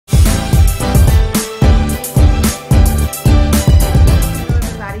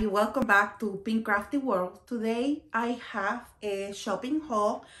welcome back to PinkCraftyWorld. Today I have a shopping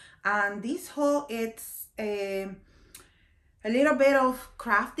haul, and this haul it's a little bit of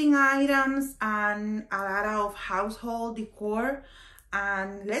crafting items and a lot of household decor.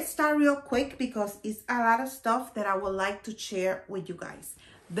 And let's start real quick because it's a lot of stuff that I would like to share with you guys.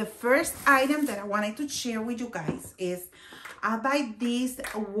 The first item that I wanted to share with you guys is I buy this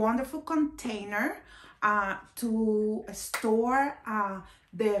wonderful container to store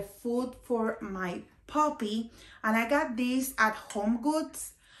the food for my puppy, and I got this at Home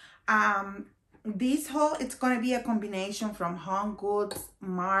Goods. This haul, it's gonna be a combination from Home Goods,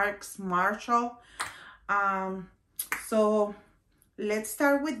 Marks, Marshall. So let's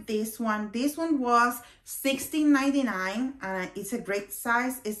start with this one. This one was $16.99 and it's a great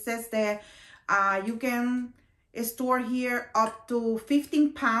size. It says that you can store here up to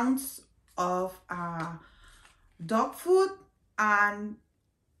 15 pounds of dog food, and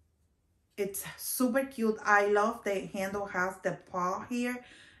it's super cute. I love the handle has the paw here,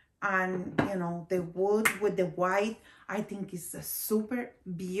 and you know, the wood with the white, I think is super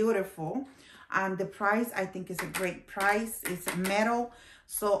beautiful. And the price, I think, is a great price. It's metal,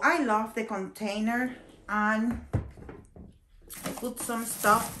 so I love the container. And I put some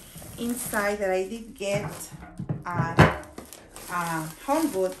stuff inside that I did get at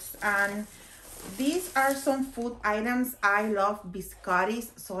Home Goods, and these are some food items. I love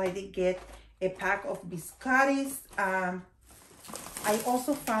biscottis, so I did get a pack of biscottis. I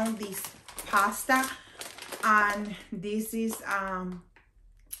also found this pasta, and this is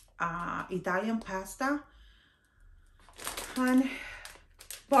Italian pasta, and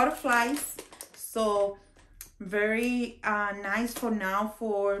butterflies, so very nice for now,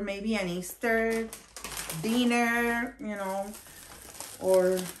 for maybe an Easter dinner, you know,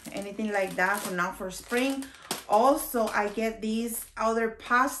 or anything like that, for now for spring. Also, I get this other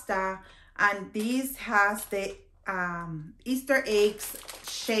pasta, and this has the Easter eggs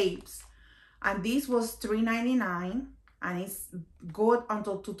shapes, and this was $3.99, and it's good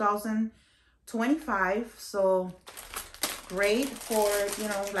until 2025, so great for, you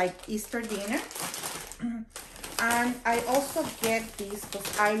know, like Easter dinner. And I also get this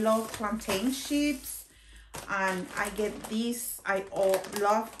because I love plantain chips, and I get this. I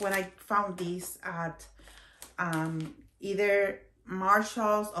love when I found this at either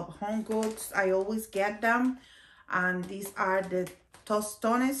Marshall's or Home Goods. I always get them, and these are the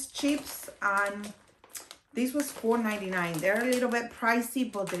Tostones chips, and this was $4.99. They're a little bit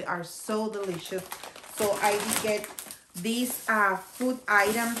pricey, but they are so delicious. So I did get these food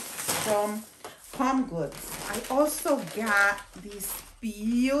items from Home Goods. I also got this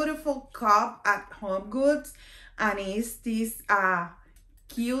beautiful cup at Home Goods, and it's this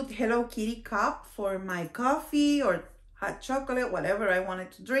cute Hello Kitty cup for my coffee or hot chocolate, whatever I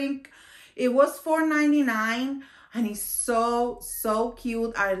wanted to drink. It was $4.99, and it's so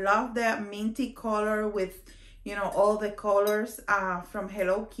cute. I love the minty color with, you know, all the colors from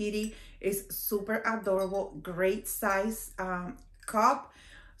Hello Kitty. It's super adorable, great size cup.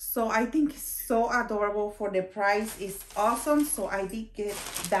 So I think it's so adorable. For the price, it's awesome. So I did get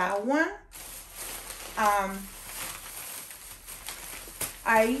that one.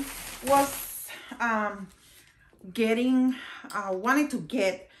 I was wanted to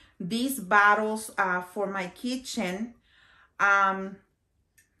get these bottles for my kitchen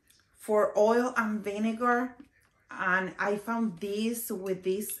for oil and vinegar, and I found this with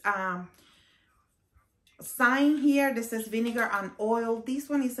this sign here that says vinegar and oil. This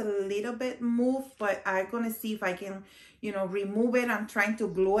one is a little bit moved, but I'm gonna see if I can, you know, remove it. I'm trying to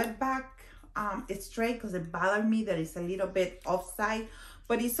glue it back straight because it bothered me that it's a little bit offside,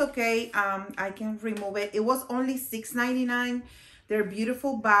 but it's okay. I can remove it. It was only $6.99. They're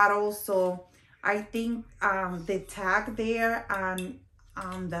beautiful bottles, so I think the tag there and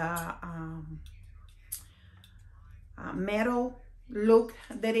on the metal look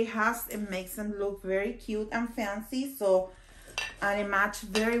that it has, it makes them look very cute and fancy. So, and it matched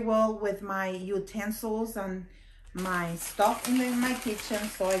very well with my utensils and my stuff in my kitchen,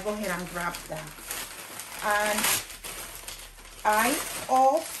 so I go ahead and grab that. And I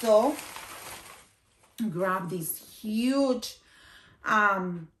also grabbed these huge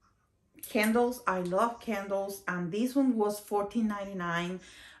candles. I love candles, and this one was $14.99,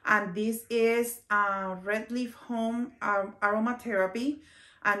 and this is Red Leaf Home Aromatherapy,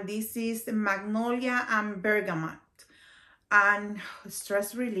 and this is Magnolia and Bergamot and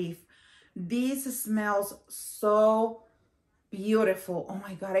Stress Relief. This smells so beautiful. Oh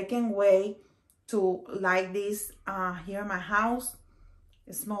my god, I can't wait to light this here in my house.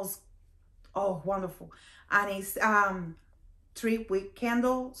 It smells, oh, wonderful. And it's 3-wick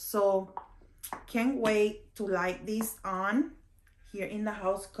candle. So can't wait to light this on here in the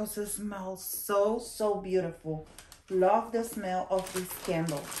house because it smells so beautiful. Love the smell of this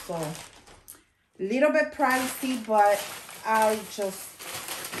candle. So a little bit pricey, but I just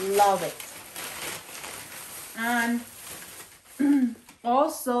love it. And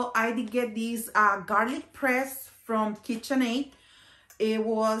also I did get this garlic press from KitchenAid. It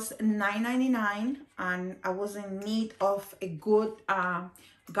was $9.99 and I was in need of a good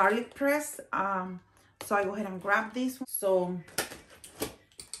garlic press. So I go ahead and grab this one. So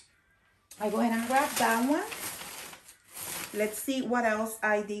I go ahead and grab that one. Let's see what else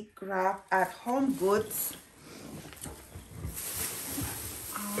I did grab at Home Goods.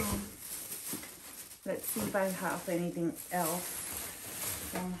 Let's see if I have anything else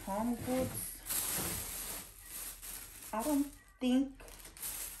from Home Goods. I don't think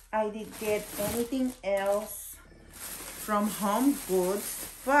I did get anything else from Home Goods,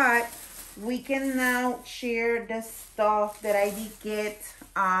 but we can now share the stuff that I did get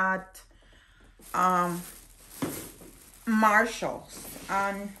at Marshall's.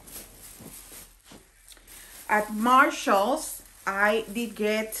 And at Marshall's I did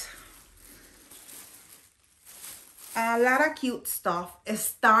get a lot of cute stuff,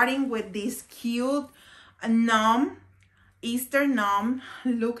 starting with this cute gnome, Easter gnome.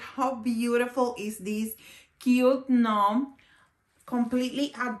 Look how beautiful is this cute gnome.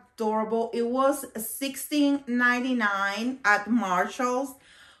 Completely adorable. It was $16.99 at Marshall's.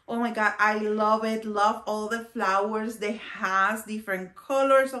 Oh my god, I love it. Love all the flowers. They has different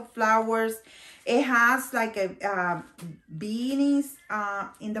colors of flowers. It has like a beanies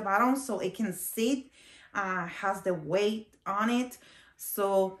in the bottom so it can sit. Has the weight on it,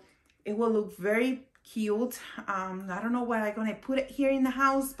 so it will look very cute. I don't know where I'm gonna put it here in the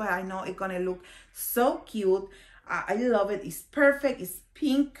house, but I know it's gonna look so cute. I love it. It's perfect. It's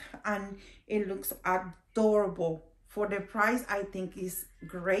pink and it looks adorable. For the price, I think is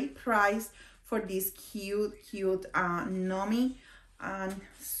great price for this cute Nomi, and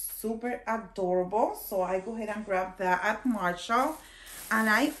super adorable. So I go ahead and grab that at Marshall. And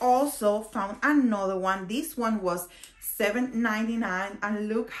I also found another one. This one was $7.99, and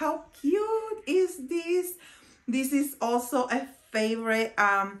look how cute is this. This is also a favorite.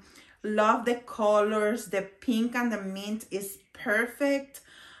 Love the colors. The pink and the mint is perfect.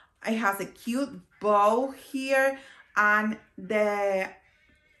 It has a cute bow here, and the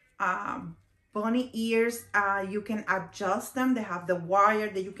bunny ears, you can adjust them. They have the wire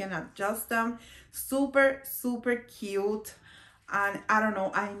that you can adjust them. Super cute. And I don't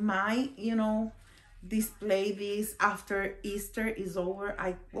know, I might, you know, display this after Easter is over.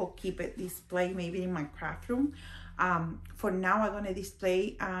 I will keep it display maybe in my craft room. For now, I'm gonna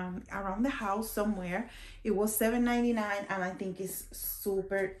display around the house somewhere. It was $7.99, and I think it's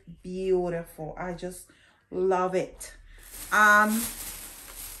super beautiful. I just love it.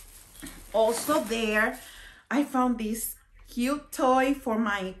 Also there, I found this cute toy for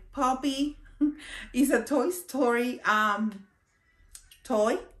my puppy. It's a Toy Story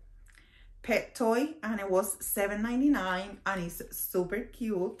pet toy, and it was $7.99, and it's super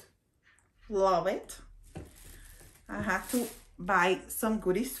cute. Love it. I had to buy some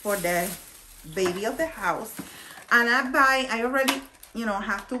goodies for the baby of the house, and I already, you know,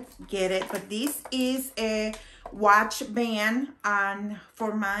 have to get it, but this is a watch band and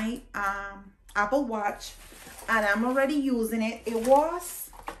for my Apple Watch, and I'm already using it. It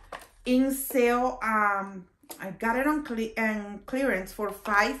was in sale. I got it on clearance for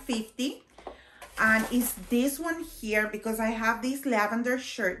 $5.50, and it's this one here because I have this lavender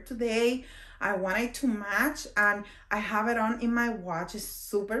shirt today. I wanted to match, and I have it on in my watch. It's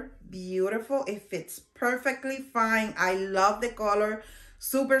super beautiful. It fits perfectly fine. I love the color.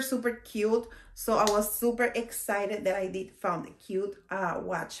 Super cute. So I was super excited that I did found a cute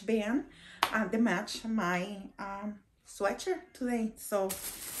watch band to match my sweatshirt today. So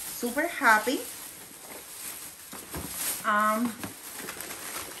super happy.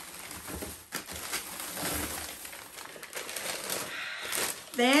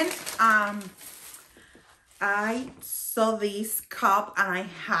 Then I saw this cup and I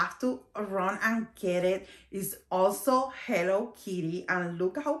have to run and get it. It's also Hello Kitty, and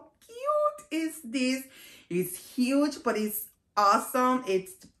look how cute is this. It's huge, but it's awesome.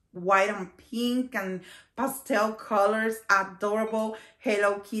 It's white and pink and pastel colors. Adorable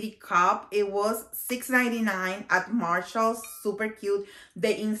Hello Kitty cup. It was $6.99 at Marshall's. Super cute.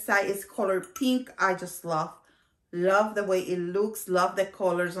 The inside is color pink. I just love the way it looks. Love the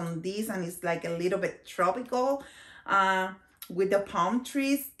colors on this, and it's like a little bit tropical with the palm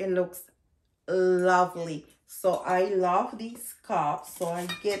trees. It looks lovely. So I love these cups. So I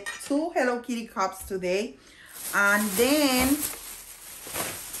get 2 Hello Kitty cups today. And then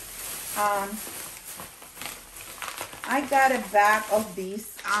I got a bag of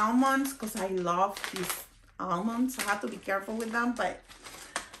these almonds because I love these almonds. I have to be careful with them, but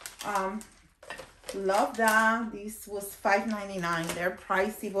love that. This was $5.99. They're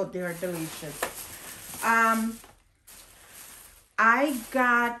pricey, but they're delicious. I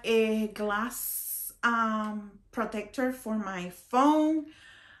got a glass protector for my phone,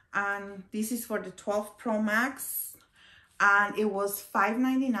 and this is for the 12 Pro Max, and it was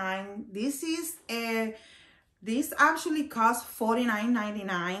 $5.99. This actually cost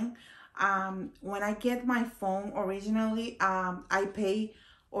 $49.99. When I get my phone originally, I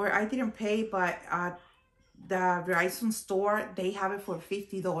didn't pay, but the Verizon store, they have it for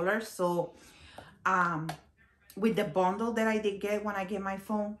 $50. So with the bundle that I did get when I get my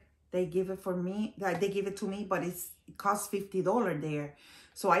phone, they give it to me, but it costs $50 there.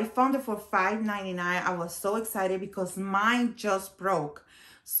 So I found it for $5.99. I was so excited because mine just broke.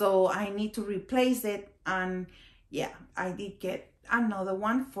 So I need to replace it. And yeah, I did get another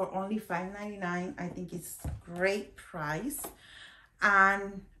one for only $5.99. I think it's a great price.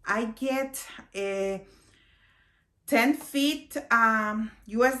 And I get a 10 feet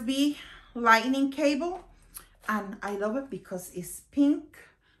USB lightning cable. And I love it because it's pink.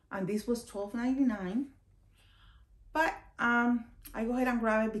 And this was $12.99. But I go ahead and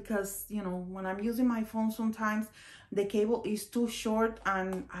grab it because, you know, when I'm using my phone sometimes, the cable is too short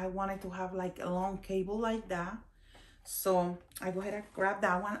and I wanted to have like a long cable like that. So I go ahead and grab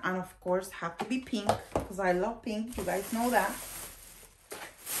that one, and of course have to be pink because I love pink. You guys know that.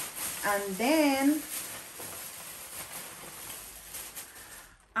 And then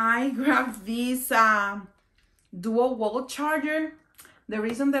I grabbed this dual wall charger. The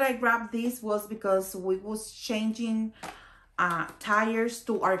reason that I grabbed this was because we was changing tires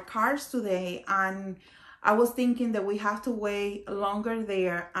to our cars today, and I was thinking that we have to wait longer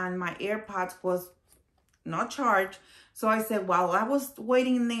there, and my AirPods was not charged. So I said, while I was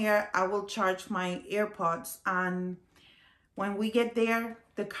waiting there, I will charge my AirPods. And when we get there,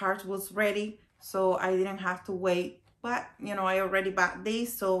 the cart was ready, so I didn't have to wait. But, you know, I already bought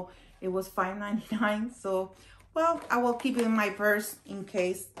this, so it was $5.99. So, well, I will keep it in my purse in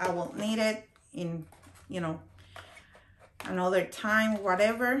case I will need it in, you know, another time,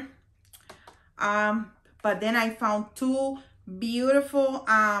 whatever. But then I found 2 beautiful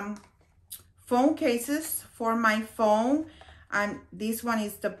phone cases for my phone, and this one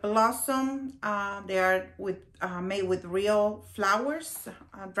is the Blossom. They are made with real flowers,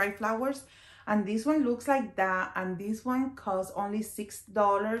 dry flowers, and this one looks like that, and this one costs only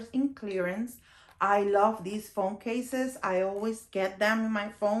 $6 in clearance. I love these phone cases. I always get them in my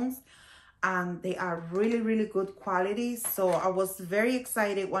phones, and they are really good quality. So I was very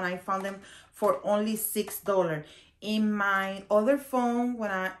excited when I found them for only $6. In my other phone,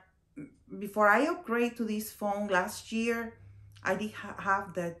 before I upgrade to this phone last year, I did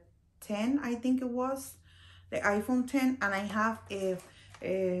have the 10, I think it was, the iPhone 10, and I have a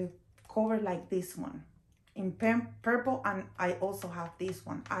cover like this one in purple, and I also have this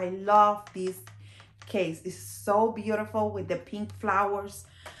one. I love this case. It's so beautiful with the pink flowers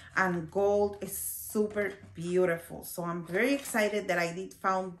and gold. It's super beautiful. So I'm very excited that I did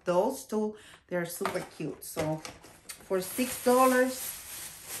found those 2. They're super cute. So for $6,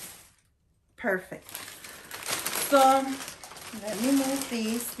 perfect. So let me move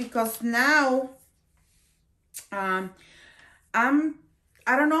these because now I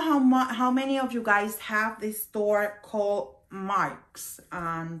don't know how many of you guys have this store called Marks.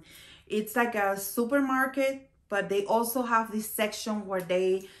 It's like a supermarket, but they also have this section where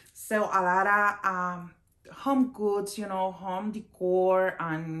they sell a lot of home goods, you know, home decor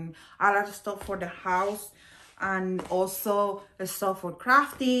and a lot of stuff for the house, and also stuff for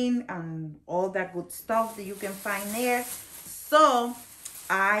crafting and all that good stuff that you can find there. So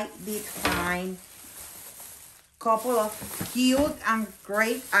I did find a couple of cute and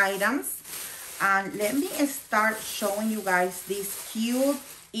great items, and let me start showing you guys this cute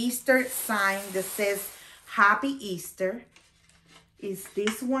Easter sign that says Happy Easter. Is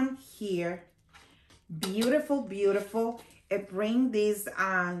this one here. Beautiful, beautiful. It brings this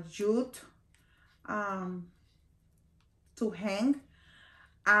jute to hang,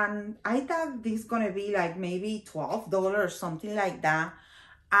 and I thought this gonna be like maybe $12 or something like that,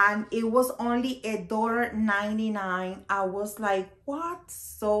 and it was only $1.99. I was like, what?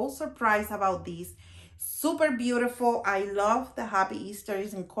 So surprised about this. Super beautiful. I love the Happy Easter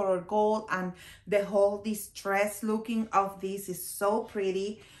is in color gold, and the whole distress looking of this is so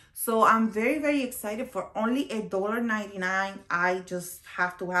pretty. So I'm very, very excited. For only $1.99, I just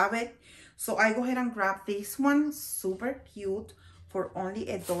have to have it. So I go ahead and grab this one, super cute, for only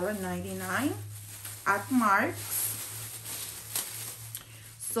 $1.99 at Mark's.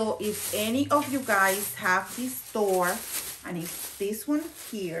 So if any of you guys have this store, and it's this one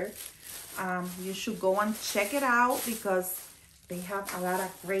here, you should go and check it out because they have a lot of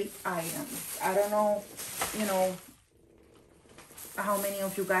great items. I don't know, you know, how many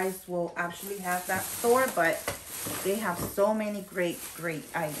of you guys will actually have that store, but they have so many great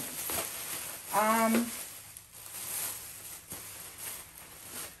items.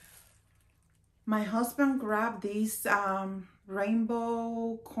 My husband grabbed these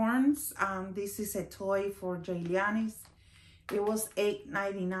rainbow corns. This is a toy for Jaylianis. It was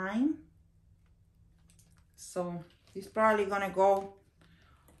 $8.99. So it's probably gonna go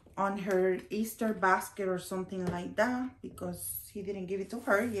on her Easter basket or something like that because he didn't give it to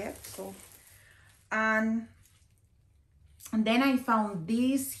her yet. So and then I found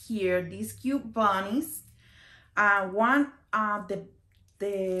these here, these cute bunnies. One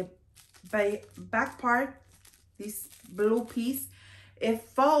the back part, this blue piece, it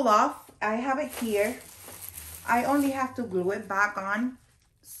fall off. I have it here. I only have to glue it back on,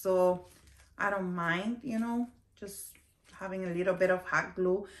 so I don't mind, you know, just having a little bit of hot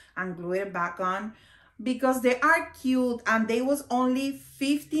glue and glue it back on because they are cute, and they was only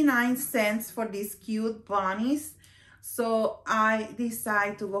 59 cents for these cute bunnies. So I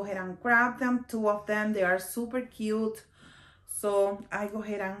decided to go ahead and grab them, 2 of them. They are super cute. So I go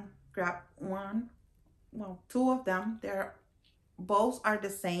ahead and grab one, well, 2 of them. They're both are the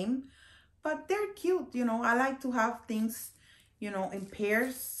same, but they're cute, you know. I like to have things, you know, in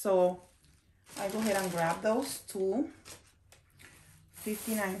pairs. So I go ahead and grab those 2,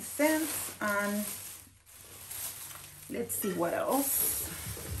 59 cents. And let's see what else.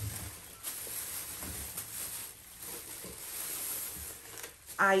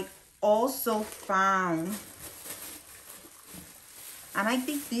 I also found, and I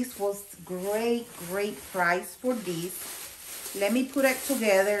think this was great price for this. Let me put it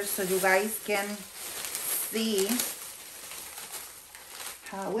together so you guys can see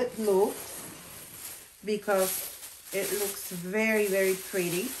how it looks, because it looks very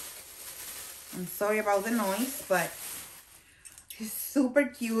pretty. I'm sorry about the noise, but it's super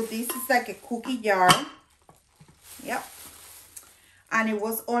cute. This is like a cookie jar. Yep. And it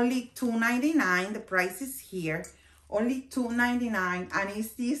was only $2.99. The price is here. Only $2.99. And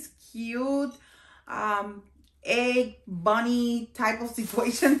it's this cute egg bunny type of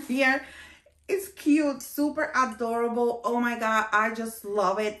situation here. It's cute, super adorable. Oh my god, I just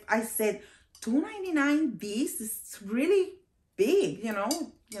love it. I said $2.99. This is really big, you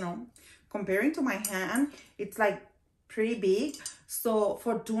know, comparing to my hand, it's like pretty big. So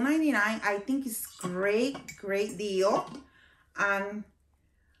for $2.99, I think it's great deal. And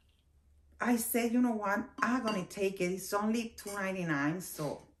I said, you know what, I'm gonna take it. It's only $2.99,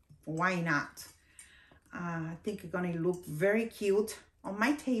 so why not? I think it's gonna look very cute on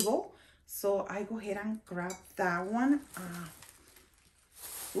my table. So I go ahead and grab that one.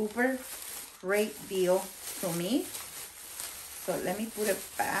 Super great deal to me. So let me put it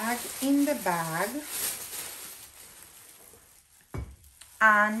back in the bag.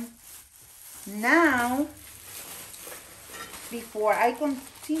 And now, before I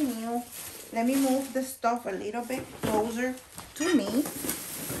continue, let me move the stuff a little bit closer to me.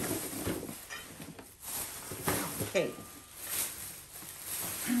 Okay.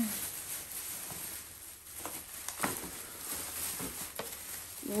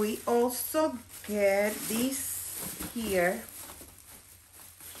 We also get this here.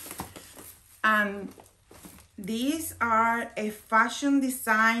 And these are a fashion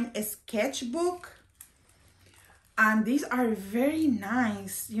design sketchbook. And these are very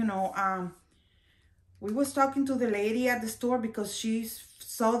nice, you know. We was talking to the lady at the store because she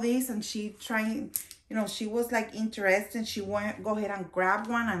saw this and she trying, you know, she was like interested. She went go ahead and grab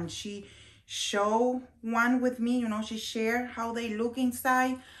one, and she show one with me, you know. She shared how they look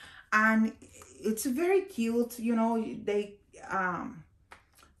inside, and it's very cute, you know. They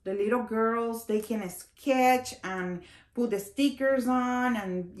the little girls, they can sketch and put the stickers on,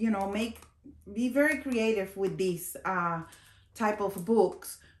 and you know, be very creative with these type of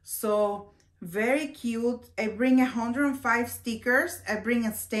books. So very cute. I bring 105 stickers. I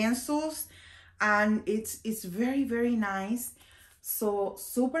bring stencils, and it's very nice. So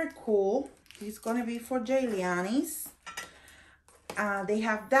super cool. It's gonna be for Jaylianis. They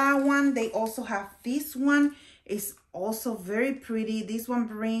have that one. They also have this one. It's also very pretty. This one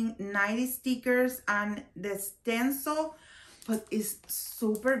bring 90 stickers and the stencil. but it's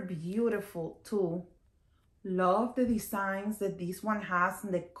super beautiful too. Love the designs that this one has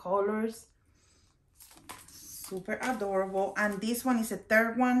and the colors. Super adorable. And this one is a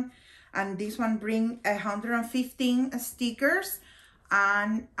third one, and this one bring 115 stickers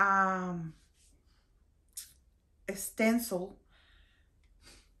and a stencil,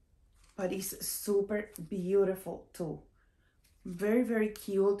 but it's super beautiful too. Very, very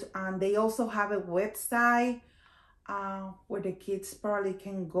cute. And they also have a website where the kids probably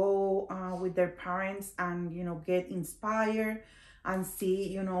can go with their parents and, you know, get inspired and see,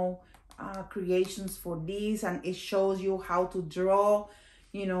 you know, creations for this. And it shows you how to draw,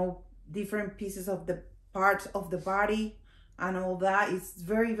 you know, different pieces of the parts of the body and all that. It's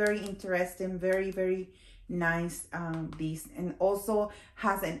very, very interesting. Very, very nice. This, and also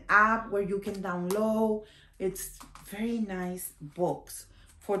has an app where you can download. It's very nice books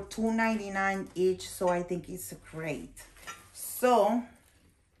for $2.99 each, so I think it's great. So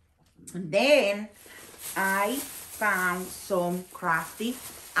then I found some crafty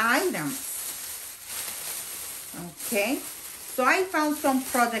items. Okay, so I found some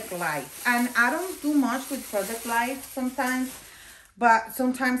Product Life, and I don't do much with Product Life sometimes, but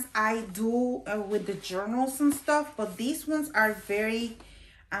sometimes I do with the journals and stuff. But these ones are very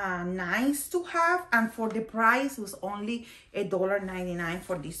nice to have, and for the price was only $1.99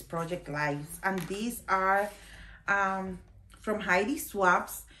 for these Project Lives. And these are from Heidi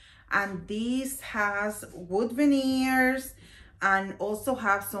Swaps, and this has wood veneers and also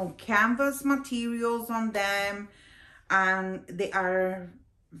have some canvas materials on them, and they are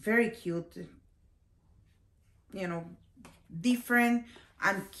very cute, you know, different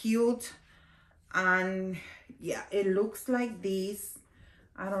and cute. And yeah, it looks like this.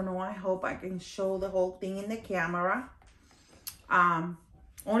 I don't know, I hope I can show the whole thing in the camera.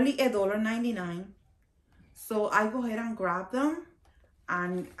 Only $1.99. So I go ahead and grab them,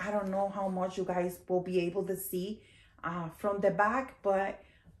 and I don't know how much you guys will be able to see from the back, but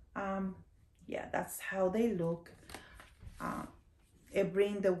yeah, that's how they look. It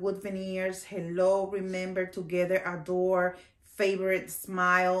brings the wood veneers, hello, remember, together, adore, favorite,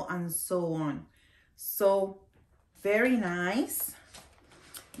 smile, and so on. So very nice.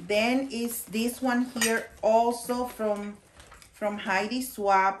 Then is this one here, also from Heidi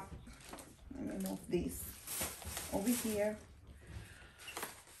Swap. Let me move this over here.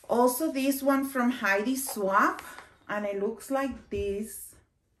 Also this one from Heidi Swap, and it looks like this.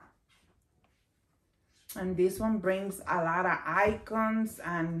 And this one brings a lot of icons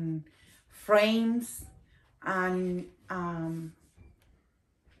and frames, and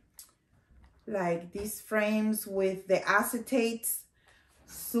like these frames with the acetates.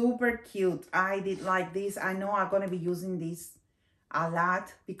 Super cute. I did like this. I know I'm gonna be using this a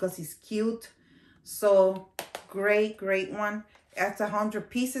lot because it's cute. So great one. That's 100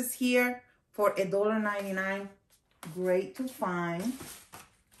 pieces here for $1.99. Great to find.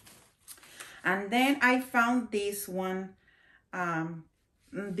 And then I found this one.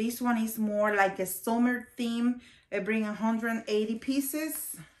 This one is more like a summer theme. It brings 180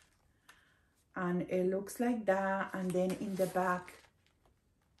 pieces, and it looks like that. And then in the back,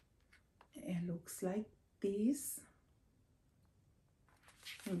 it looks like this.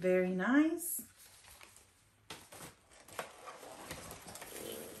 Very nice.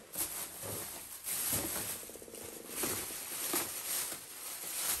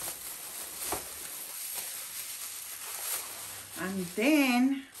 And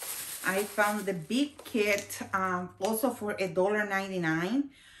then I found the big kit, also for $1.99.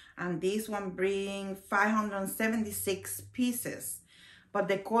 And this one brings 576 pieces. But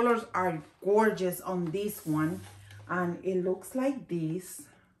the colors are gorgeous on this one. And it looks like this.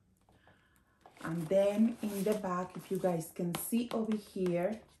 And then in the back, if you guys can see over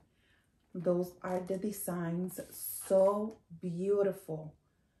here, those are the designs. So beautiful.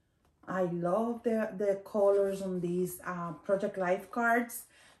 I love the colors on these Project Life cards.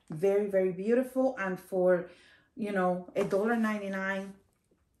 Very, very beautiful. And for, you know, $1.99,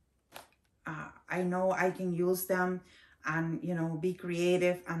 I know I can use them and, you know, be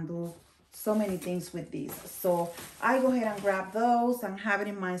creative and do so many things with these. So I go ahead and grab those and have it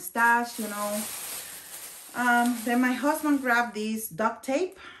in my stash, you know. Then my husband grabbed this duct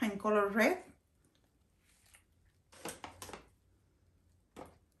tape in color red.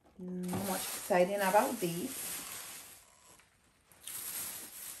 Not much exciting about these.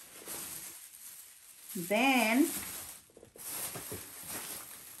 Then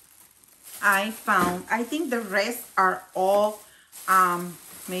I found, I think the rest are all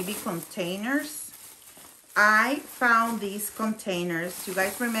maybe containers. I found these containers. You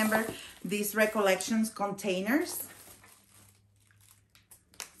guys remember these recollections containers?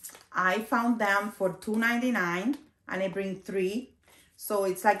 I found them for $2.99, and I bring 3, so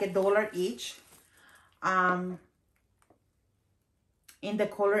it's like $1 each. In the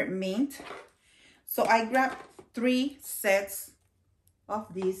color mint. So I grabbed 3 sets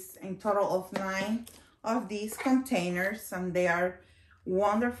of these, in total of 9 of these containers, and they are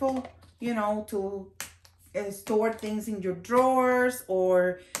wonderful, you know, to store things in your drawers,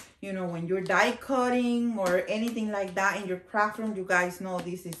 or you know, when you're die cutting or anything like that in your craft room. You guys know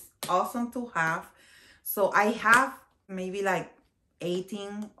this is awesome to have. So I have maybe like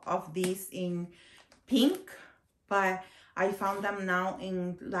 18 of these in pink, but I found them now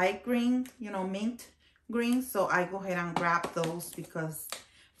in light green, you know, mint green. So I go ahead and grab those because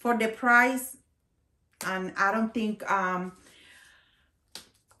for the price, and I don't think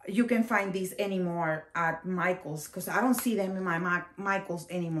you can find these anymore at Michael's, because I don't see them in my Michael's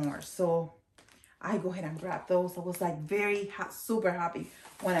anymore. So I go ahead and grab those. I was like super happy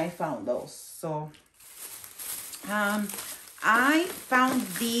when I found those. So I found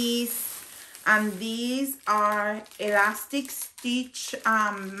these, and these are elastic stitch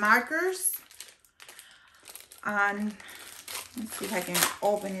markers. And let's see if I can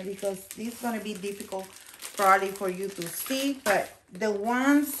open it, because this is going to be difficult probably for you to see, but the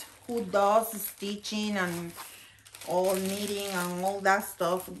ones who does stitching and all knitting and all that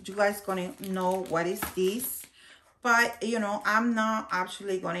stuff, you guys gonna know what is this. But you know, I'm not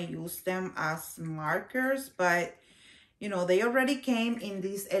actually gonna use them as markers, but you know, they already came in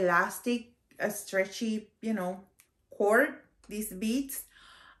this elastic stretchy, you know, cord, these beads,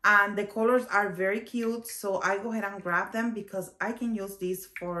 and the colors are very cute. So I go ahead and grab them because I can use these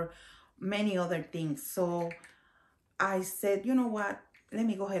for many other things. So I said, you know what, let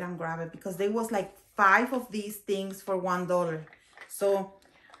me go ahead and grab it, because there was like 5 of these things for $1. So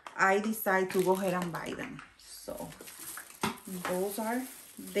I decided to go ahead and buy them. So those are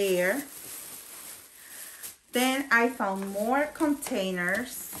there. Then I found more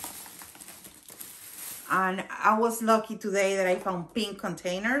containers, and I was lucky today that I found pink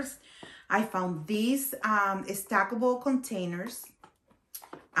containers. I found these stackable containers,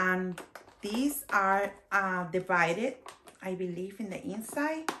 and these are divided, I believe, in the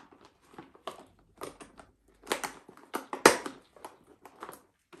inside.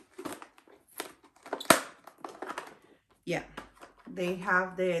 Yeah, they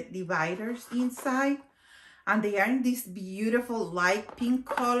have the dividers inside, and they are in this beautiful light pink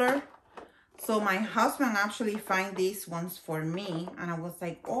color. So my husband actually found these ones for me, and I was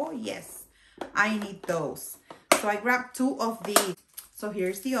like, oh yes, I need those. So I grabbed 2 of these. So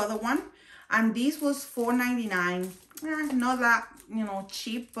here's the other one, and this was $4.99. Not that, you know,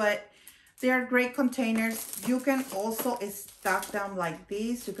 cheap, but they are great containers. You can also stack them like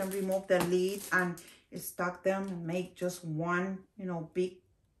this. You can remove the lid and stack them and make just one, you know, big,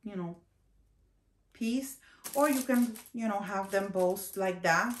 you know, piece, or you can, you know, have them both like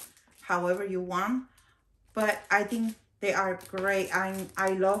that, however you want. But I think they are great. I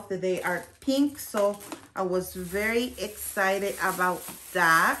love that they are pink, so I was very excited about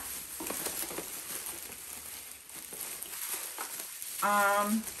that.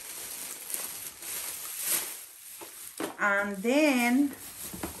 And then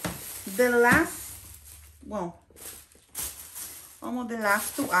the last, well, almost the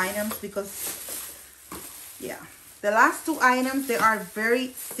last 2 items, because yeah, the last 2 items, they are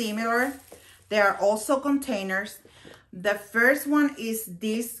very similar. They are also containers. The first one is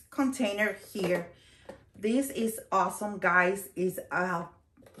this container here. This is awesome, guys. Is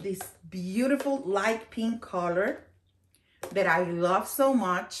this beautiful light pink color that I love so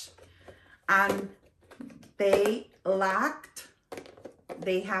much, and they locked.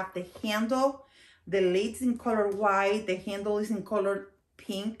 They have the handle, the lid's in color white, the handle is in color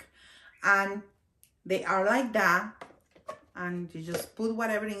pink, and they are like that. And you just put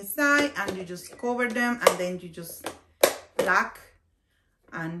whatever inside, and you just cover them, and then you just lock.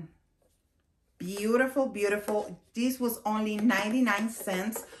 And beautiful, beautiful. This was only 99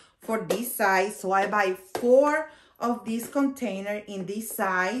 cents for this size, so I buy 4 of this container in this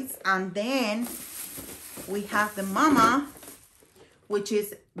size. And then we have the mama, which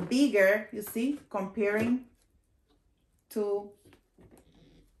is bigger, you see, comparing to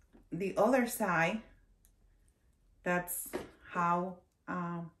the other side. That's how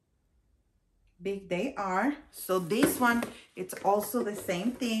big they are. So this one, it's also the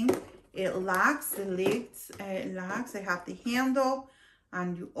same thing. It locks, the lids locks. They have the handle,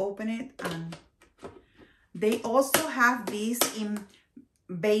 and you open it. And they also have this in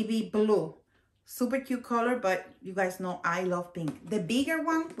baby blue. Super cute color, but you guys know I love pink. The bigger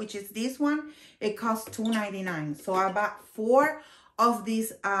one, which is this one, it costs $2.99. So I bought 4 of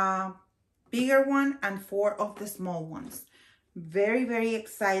these bigger one and 4 of the small ones. Very, very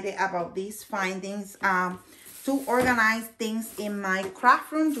excited about these findings to organize things in my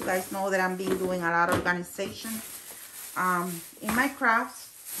craft room. You guys know that I've been doing a lot of organization in my craft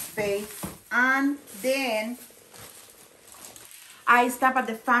space. And then I stopped at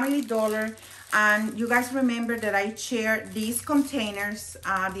the Family Dollar, and you guys remember that I shared these containers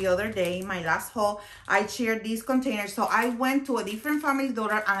the other day, my last haul. I shared these containers. So I went to a different Family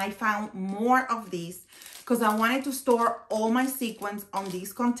Dollar and I found more of these because I wanted to store all my sequins on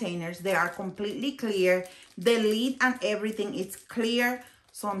these containers. They are completely clear. The lid and everything is clear.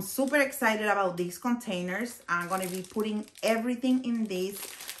 So I'm super excited about these containers. I'm going to be putting everything in these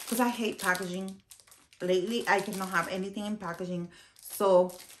because I hate packaging. Lately, I cannot have anything in packaging.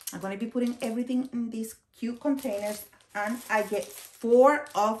 So I'm going to be putting everything in these cute containers. And I get 4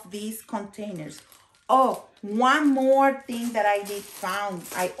 of these containers. Oh, one more thing that I did found.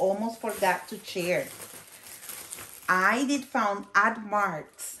 I almost forgot to share. I did found at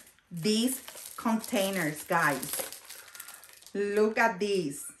Mark's these containers, guys. Look at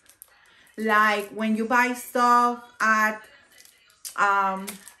these. Like when you buy stuff at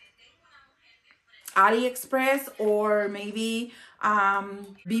AliExpress or maybe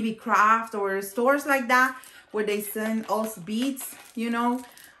BB Craft or stores like that where they send us beads, you know,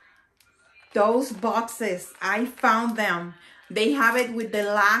 those boxes, I found them. They have it with the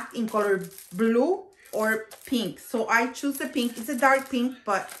last in color blue or pink. So I choose the pink. It's a dark pink,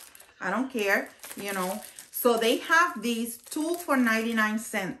 but I don't care, you know. So they have these 2 for 99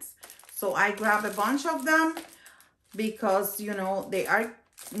 cents. So I grabbed a bunch of them because, you know, they are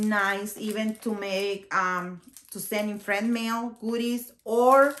nice even to make to send in friend mail goodies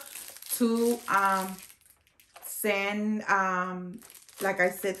or to send like I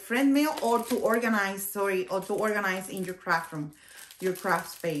said, friend mail, or to organize, or to organize in your craft room, your craft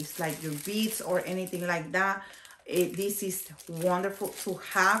space, like your beads or anything like that. This is wonderful to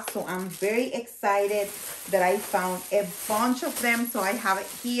have. So I'm very excited that I found a bunch of them. So I have it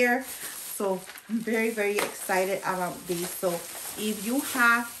here. So I'm very, very excited about this. So if you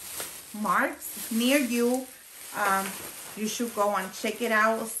have Marks near you, you should go and check it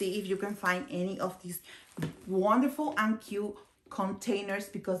out. See if you can find any of these wonderful and cute containers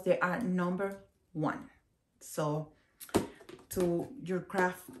because they are #1. So to your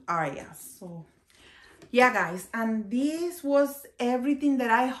craft area. So yeah, guys, and this was everything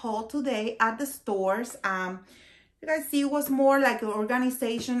that I hauled today at the stores. You guys see, it was more like an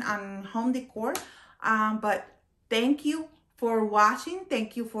organization and home decor. But thank you for watching.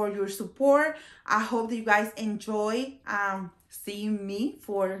 Thank you for your support. I hope that you guys enjoy seeing me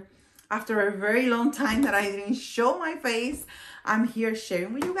after a very long time that I didn't show my face. I'm here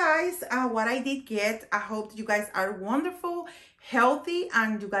sharing with you guys what I did get. I hope you guys are wonderful, healthy,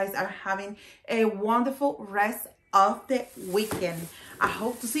 and you guys are having a wonderful rest of the weekend. I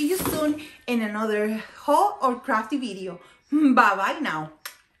hope to see you soon in another haul or crafty video. Bye bye now.